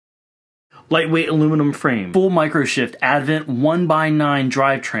Lightweight aluminum frame, full MicroSHIFT Advent 1x9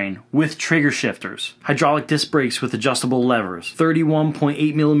 drivetrain with trigger shifters, hydraulic disc brakes with adjustable levers,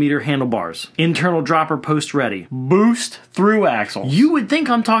 31.8mm handlebars, internal dropper post ready, boost through axle. You would think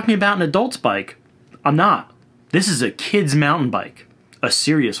I'm talking about an adult's bike. I'm not. This is a kid's mountain bike. A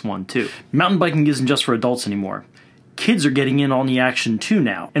serious one too. Mountain biking isn't just for adults anymore. Kids are getting in on the action too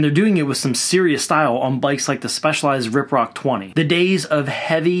now, and they're doing it with some serious style on bikes like the Specialized Riprock 20. The days of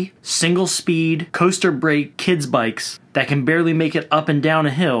heavy, single-speed, coaster brake kids bikes that can barely make it up and down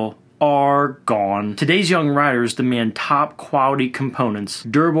a hill are gone. Today's young riders demand top quality components,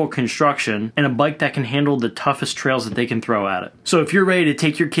 durable construction, and a bike that can handle the toughest trails that they can throw at it. So if you're ready to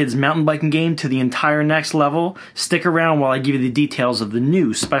take your kids' mountain biking game to the entire next level, stick around while I give you the details of the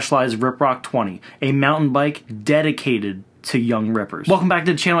new Specialized Riprock 20, a mountain bike dedicated to young rippers. Welcome back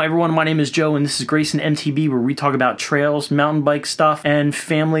to the channel, everyone. My name is Joe, and this is Grayson MTB, where we talk about trails, mountain bike stuff, and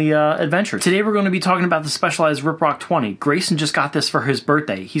family adventures. Today we're going to be talking about the Specialized Riprock 20. Grayson just got this for his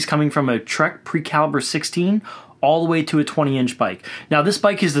birthday. He's coming from a Trek Pre-Caliber 16 all the way to a 20-inch bike. Now, this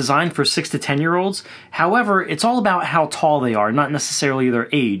bike is designed for 6 to 10-year-olds. However, it's all about how tall they are, not necessarily their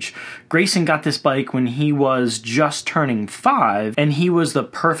age. Grayson got this bike when he was just turning 5, and he was the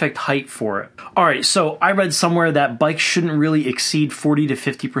perfect height for it. Alright, so I read somewhere that bikes shouldn't really exceed 40 to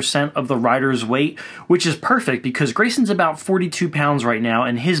 50% of the rider's weight, which is perfect because Grayson's about 42 pounds right now,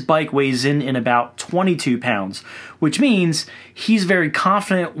 and his bike weighs in about 22 pounds, which means he's very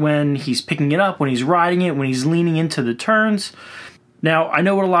confident when he's picking it up, when he's riding it, when he's leaning into the turns. Now, I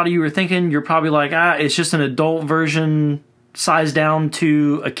know what a lot of you are thinking. You're probably like, it's just an adult version sized down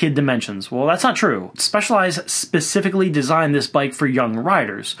to a kid dimensions. Well, that's not true. Specialized specifically designed this bike for young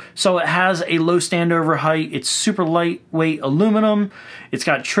riders. So it has a low standover height, it's super lightweight aluminum, it's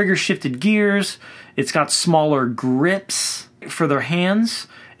got trigger shifted gears, it's got smaller grips for their hands,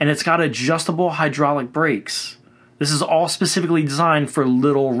 and it's got adjustable hydraulic brakes. This is all specifically designed for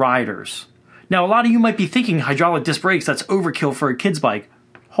little riders. Now, a lot of you might be thinking hydraulic disc brakes, that's overkill for a kid's bike.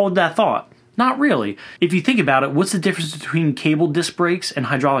 Hold that thought. Not really. If you think about it, what's the difference between cable disc brakes and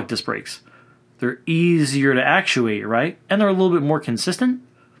hydraulic disc brakes? They're easier to actuate, right? And they're a little bit more consistent.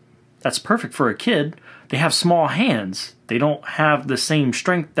 That's perfect for a kid. They have small hands. They don't have the same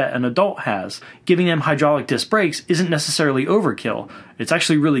strength that an adult has. Giving them hydraulic disc brakes isn't necessarily overkill. It's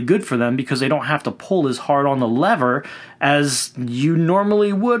actually really good for them because they don't have to pull as hard on the lever as you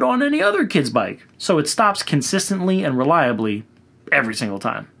normally would on any other kid's bike. So it stops consistently and reliably every single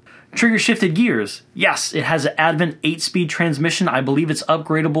time. Trigger shifted gears. Yes, it has an Advent 8-speed transmission. I believe it's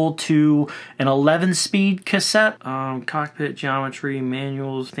upgradable to an 11-speed cassette. Cockpit geometry,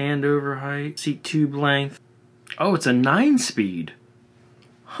 manuals, standover height, seat tube length. Oh, it's a 9-speed.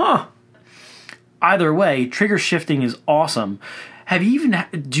 Huh. Either way, trigger shifting is awesome. Do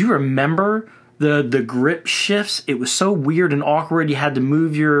you remember the grip shifts? It was so weird and awkward. You had to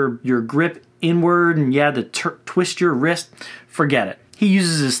move your grip inward and you had to twist your wrist. Forget it. He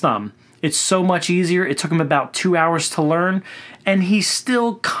uses his thumb. It's so much easier. It took him about 2 hours to learn, and he's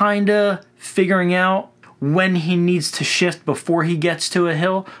still kinda figuring out when he needs to shift before he gets to a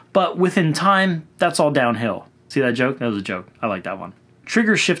hill, but within time, that's all downhill. See that joke? That was a joke. I like that one.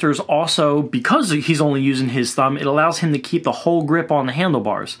 Trigger shifters also, because he's only using his thumb, it allows him to keep the whole grip on the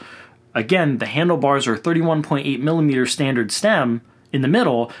handlebars. Again, the handlebars are 31.8mm standard stem in the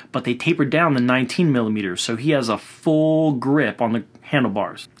middle, but they tapered down to 19mm, so he has a full grip on the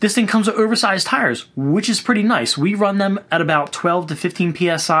handlebars. This thing comes with oversized tires, which is pretty nice. We run them at about 12 to 15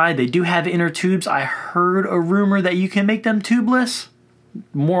 PSI. They do have inner tubes. I heard a rumor that you can make them tubeless.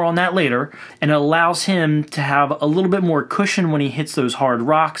 More on that later. And it allows him to have a little bit more cushion when he hits those hard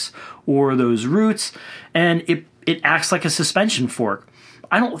rocks or those roots, and it acts like a suspension fork.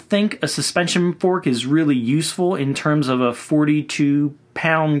 I don't think a suspension fork is really useful in terms of a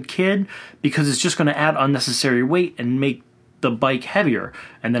 42-pound kid because it's just going to add unnecessary weight and make the bike heavier.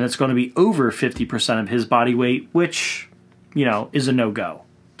 And then it's going to be over 50% of his body weight, which, you know, is a no-go.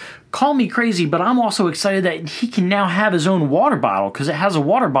 Call me crazy, but I'm also excited that he can now have his own water bottle because it has a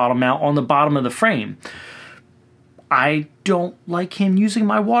water bottle mount on the bottom of the frame. I don't like him using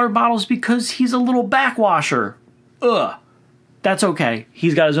my water bottles because he's a little backwasher. Ugh. That's okay.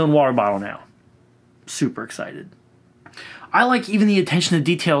 He's got his own water bottle now. Super excited. I like even the attention to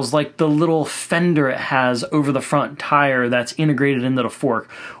details like the little fender it has over the front tire that's integrated into the fork,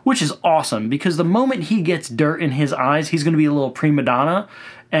 which is awesome because the moment he gets dirt in his eyes, he's going to be a little prima donna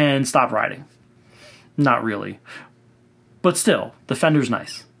and stop riding. Not really. But still, the fender's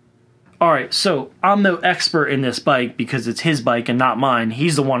nice. Alright, so I'm no expert in this bike because it's his bike and not mine.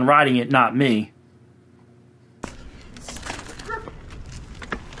 He's the one riding it, not me.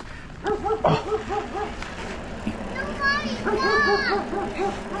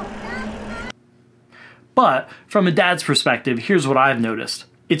 But from a dad's perspective, here's what I've noticed.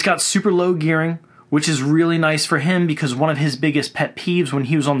 It's got super low gearing, which is really nice for him because one of his biggest pet peeves when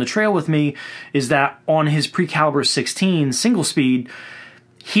he was on the trail with me is that on his pre-caliber 16 single speed,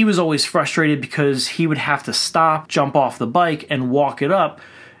 he was always frustrated because he would have to stop, jump off the bike, and walk it up.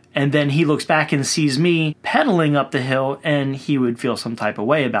 And then he looks back and sees me pedaling up the hill, and he would feel some type of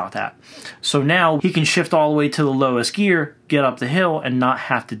way about that. So now he can shift all the way to the lowest gear, get up the hill, and not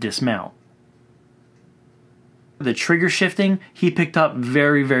have to dismount. The trigger shifting, he picked up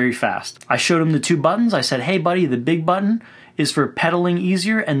very, very fast. I showed him the two buttons. I said, hey buddy, the big button is for pedaling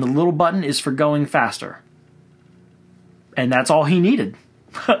easier and the little button is for going faster. And that's all he needed.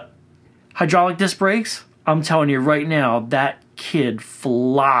 Hydraulic disc brakes, I'm telling you right now, that kid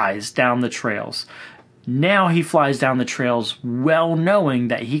flies down the trails. Now he flies down the trails well knowing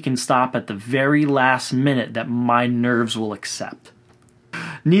that he can stop at the very last minute that my nerves will accept.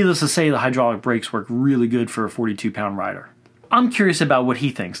 Needless to say, the hydraulic brakes work really good for a 42-pound rider. I'm curious about what he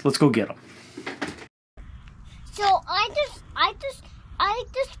thinks. Let's go get him. So I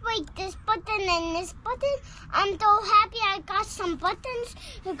just break this button and this button. I'm so happy I got some buttons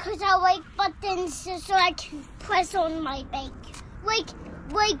because I like buttons so I can press on my bike. Like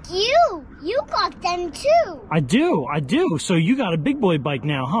you got them too. I do. So you got a big boy bike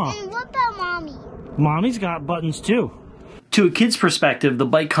now, huh? And what about Mommy? Mommy's got buttons too. To a kid's perspective, the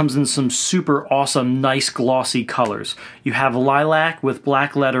bike comes in some super awesome, nice glossy colors. You have lilac with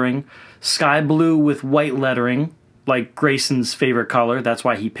black lettering, sky blue with white lettering, like Grayson's favorite color, that's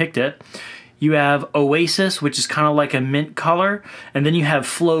why he picked it. You have Oasis, which is kind of like a mint color, and then you have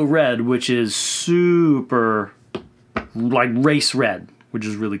Flow Red, which is super like race red, which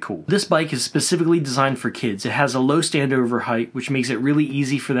is really cool. This bike is specifically designed for kids. It has a low standover height, which makes it really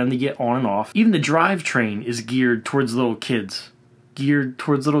easy for them to get on and off. Even the drivetrain is geared towards little kids.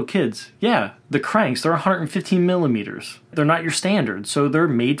 Yeah, the cranks, they're 115 millimeters. They're not your standard, so they're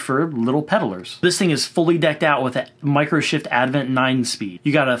made for little pedalers. This thing is fully decked out with a MicroSHIFT Advent 9-speed.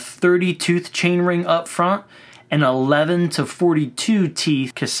 You got a 30-tooth chainring up front and 11 to 42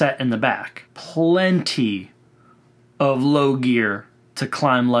 teeth cassette in the back. Plenty of low gear to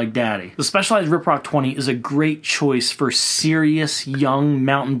climb like daddy. The Specialized Riprock 20 is a great choice for serious young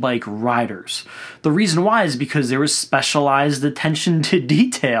mountain bike riders. The reason why is because there was specialized attention to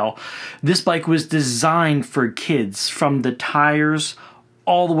detail. This bike was designed for kids, from the tires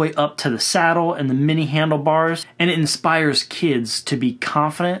all the way up to the saddle and the mini handlebars, and it inspires kids to be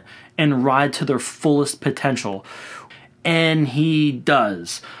confident and ride to their fullest potential. And he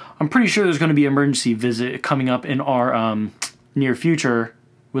does. I'm pretty sure there's going to be an emergency visit coming up in our near future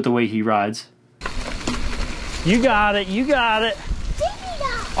with the way he rides. You got it.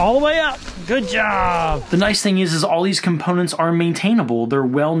 All the way up. Good job. The nice thing is all these components are maintainable. They're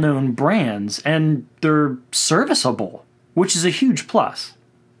well-known brands and they're serviceable, which is a huge plus.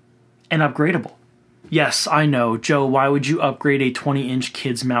 And upgradable. Yes, I know. Joe, why would you upgrade a 20-inch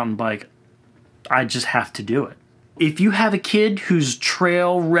kid's mountain bike? I just have to do it. If you have a kid who's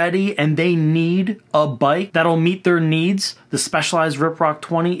trail ready and they need a bike that'll meet their needs, the Specialized Riprock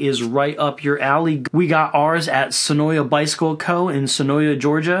 20 is right up your alley. We got ours at Sonoya Bicycle Co. in Sonoya,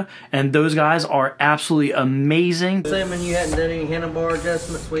 Georgia, and those guys are absolutely amazing. Assuming you hadn't done any handlebar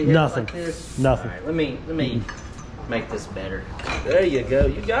adjustments, Nothing. Like this? Nothing. All right, let me make this better. There you go.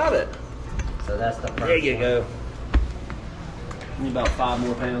 You got it. So that's the first There you go. Need about 5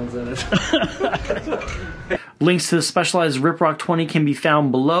 more pounds in it. Links to the Specialized Riprock 20 can be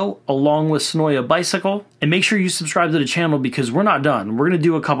found below, along with Sonoya Bicycle. And make sure you subscribe to the channel because we're not done. We're going to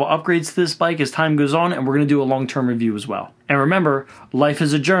do a couple upgrades to this bike as time goes on, and we're going to do a long-term review as well. And remember, life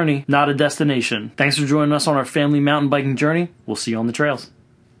is a journey, not a destination. Thanks for joining us on our family mountain biking journey. We'll see you on the trails.